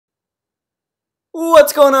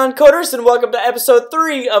What's going on, coders, and welcome to episode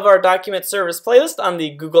 3 of our document service playlist on the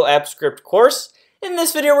Google Apps Script course. In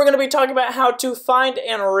this video, we're going to be talking about how to find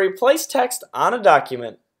and replace text on a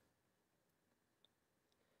document.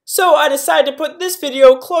 So I decided to put this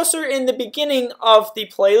video closer in the beginning of the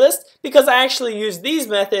playlist because I actually use these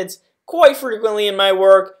methods quite frequently in my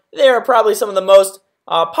work. They are probably some of the most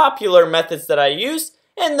popular methods that I use,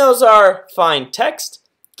 and those are find text,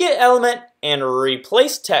 get element, and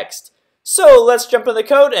replace text. So let's jump into the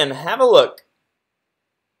code and have a look.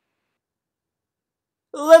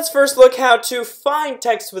 Let's first look how to find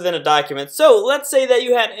text within a document. So let's say that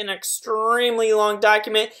you had an extremely long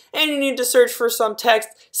document and you need to search for some text.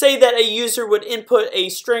 Say that a user would input a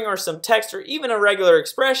string or some text or even a regular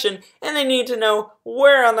expression, and they need to know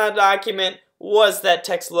where on that document was that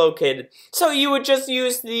text located. So you would just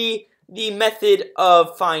use the method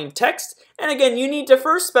of find text. And again, you need to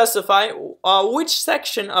first specify which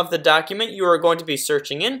section of the document you are going to be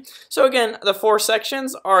searching in. So again, the 4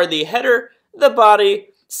 sections are the header, the body,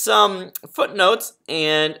 some footnotes,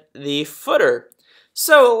 and the footer.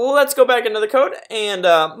 So let's go back into the code, and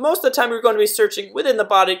most of the time you're going to be searching within the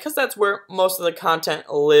body because that's where most of the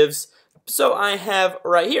content lives. So I have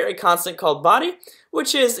right here a constant called body,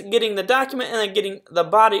 which is getting the document and then getting the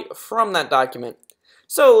body from that document.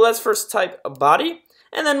 So let's first type a body,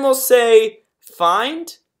 and then we'll say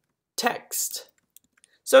find text.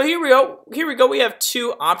 So here we go. We have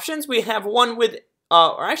 2 options. We have one with,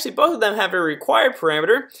 or actually both of them have a required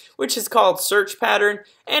parameter, which is called search pattern,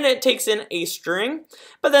 and it takes in a string.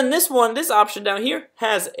 But then this option down here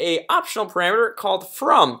has a optional parameter called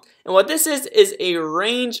from, and what this is a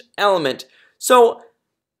range element. So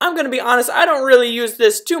I'm going to be honest, I don't really use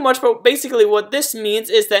this too much, but basically what this means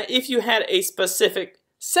is that if you had a specific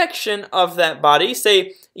section of that body,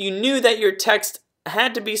 say you knew that your text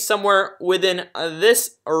had to be somewhere within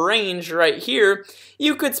this range right here,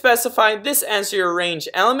 you could specify this as your range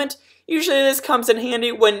element. Usually this comes in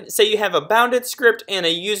handy when, say, you have a bounded script and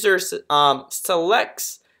a user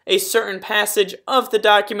selects a certain passage of the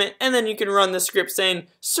document, and then you can run the script saying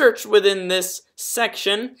search within this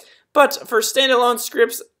section. But for standalone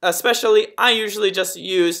scripts especially, I usually just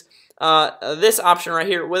use this option right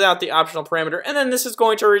here without the optional parameter, and then this is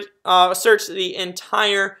going to search the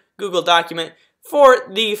entire Google document for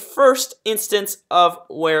the first instance of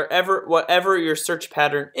whatever your search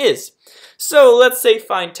pattern is. So let's say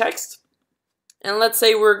find text, and let's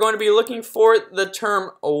say we're going to be looking for the term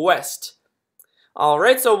west.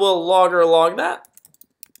 Alright, so we'll log that.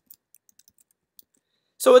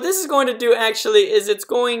 So what this is going to do actually is it's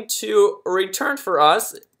going to return for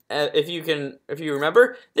us, if you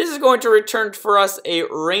remember, this is going to return for us a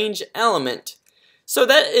range element. So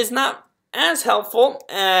that is not as helpful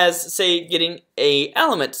as, say, getting a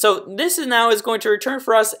element. So this now is going to return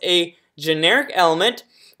for us a generic element.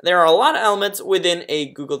 There are a lot of elements within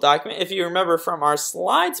a Google document. If you remember from our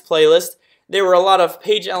slides playlist, there were a lot of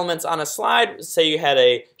page elements on a slide. Say you had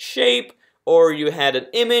a shape or you had an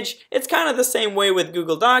image. It's kind of the same way with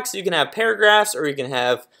Google Docs. You can have paragraphs or you can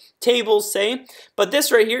have tables, say, but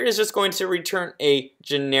this right here is just going to return a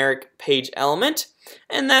generic page element,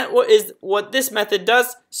 and that is what this method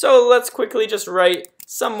does. So let's quickly just write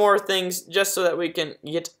some more things just so that we can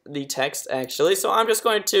get the text actually. So I'm just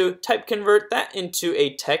going to type convert that into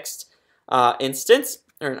a text instance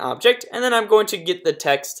or an object, and then I'm going to get the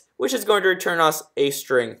text, which is going to return us a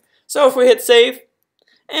string. So if we hit save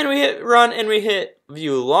and we hit run and we hit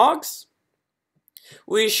view logs,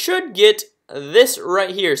 we should get this right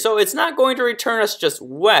here. So it's not going to return us just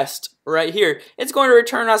west right here. It's going to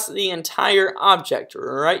return us the entire object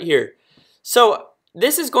right here. So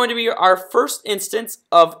this is going to be our first instance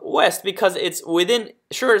of west because it's within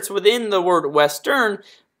the word western,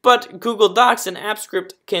 but Google Docs and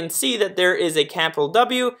AppScript can see that there is a capital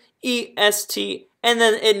W, E, S, T, and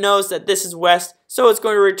then it knows that this is west, so it's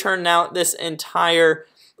going to return now this entire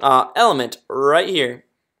element right here.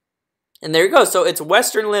 And there you go. So it's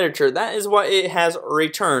Western literature. That is what it has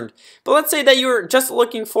returned. But let's say that you were just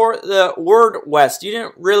looking for the word west. You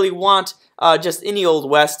didn't really want just any old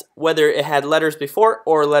west, whether it had letters before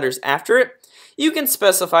or letters after it. You can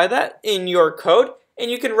specify that in your code,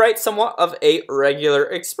 and you can write somewhat of a regular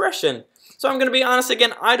expression. So I'm going to be honest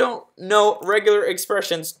again, I don't know regular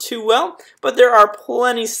expressions too well, but there are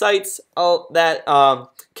plenty sites that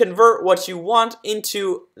convert what you want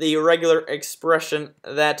into the regular expression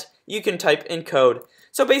that you can type in code.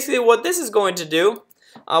 So basically what this is going to do,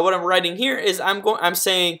 what I'm writing here is I'm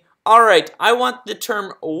saying, alright, I want the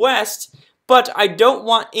term west, but I don't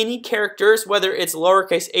want any characters, whether it's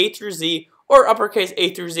lowercase a through z or uppercase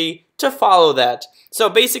A through Z to follow that. So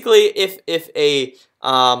basically, if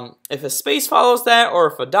a space follows that, or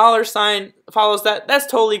if a $sign follows that, that's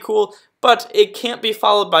totally cool, but it can't be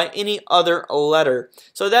followed by any other letter.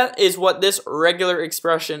 So that is what this regular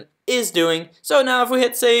expression is doing. So now if we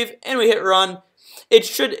hit save and we hit run, it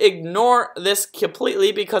should ignore this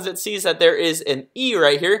completely because it sees that there is an E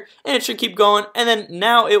right here, and it should keep going, and then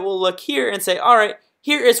now it will look here and say, alright,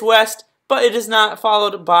 here is West, but it is not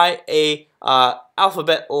followed by a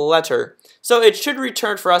alphabet letter. So it should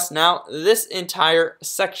return for us now this entire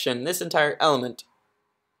section, this entire element.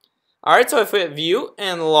 Alright, so if we hit view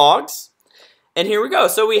and logs, and here we go.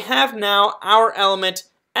 So we have now our element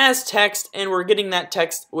as text, and we're getting that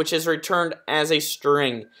text which is returned as a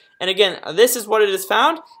string. And again, this is what it is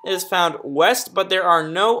found. It is found West, but there are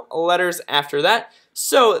no letters after that.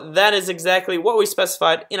 So that is exactly what we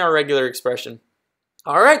specified in our regular expression.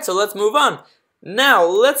 Alright, so let's move on. Now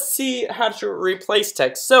let's see how to replace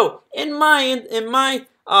text. So in my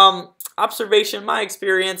observation, my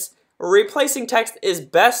experience, replacing text is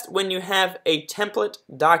best when you have a template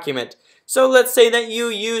document. So let's say that you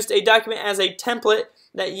used a document as a template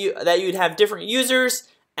that you'd have different users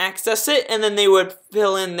access it, and then they would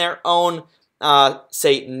fill in their own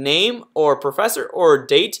say name or professor or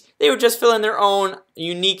date. They would just fill in their own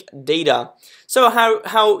unique data. So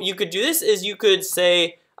how you could do this is you could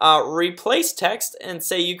say replace text, and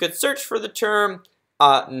say you could search for the term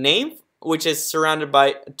name, which is surrounded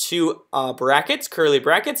by two brackets, curly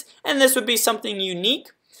brackets, and this would be something unique,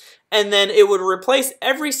 and then it would replace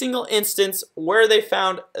every single instance where they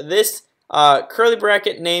found this curly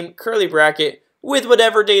bracket name, curly bracket, with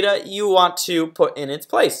whatever data you want to put in its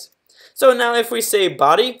place. So now if we say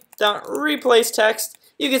body.replace text,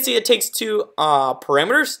 you can see it takes two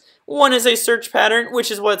parameters. One is a search pattern, which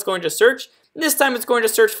is what it's going to search. This time it's going to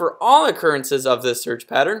search for all occurrences of this search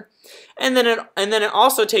pattern. And then it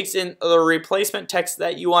also takes in the replacement text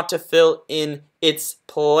that you want to fill in its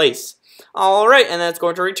place. Alright, and that's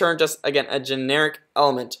going to return just, again, a generic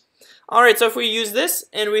element. Alright, so if we use this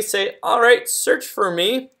and we say, alright, search for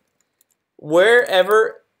me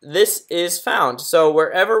wherever this is found. So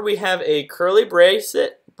wherever we have a curly a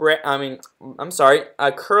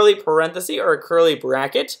curly parenthesis or a curly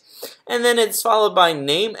bracket, and then it's followed by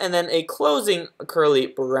name and then a closing curly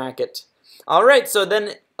bracket. Alright, so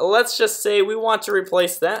then let's just say we want to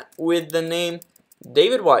replace that with the name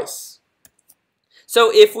David Weiss. So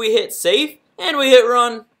if we hit save and we hit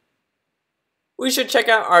run, we should check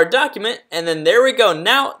out our document, and then there we go.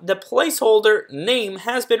 Now the placeholder name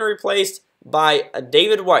has been replaced by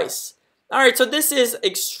David Weiss. Alright, so this is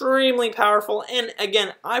extremely powerful, and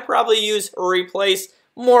again, I probably use replace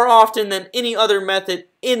more often than any other method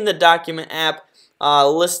in the DocumentApp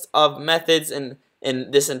list of methods and in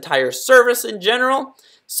this entire service in general.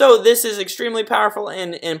 So this is extremely powerful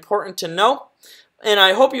and important to know. And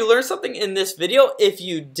I hope you learned something in this video. If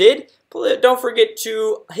you did, don't forget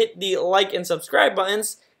to hit the like and subscribe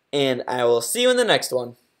buttons, and I will see you in the next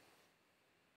one.